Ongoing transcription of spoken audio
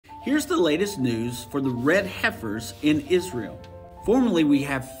Here's the latest news for the Red Heifers in Israel. Formerly, we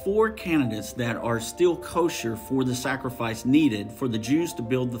have 4 candidates that are still kosher for the sacrifice needed for the Jews to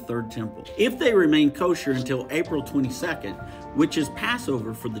build the third temple. If they remain kosher until April 22nd, which is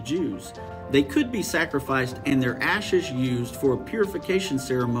Passover for the Jews, they could be sacrificed and their ashes used for a purification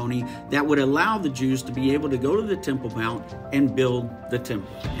ceremony that would allow the Jews to be able to go to the Temple Mount and build the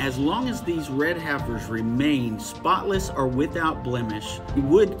temple. As long as these red heifers remain spotless or without blemish, they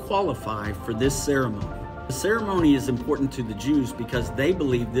would qualify for this ceremony. The ceremony is important to the Jews because they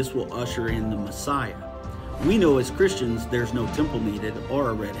believe this will usher in the Messiah. We know as Christians there's no temple needed or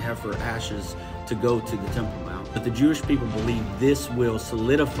a red heifer ashes to go to the Temple Mount, but the Jewish people believe this will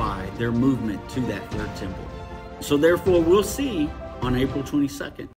solidify their movement to that third temple. So therefore we'll see on April 22nd.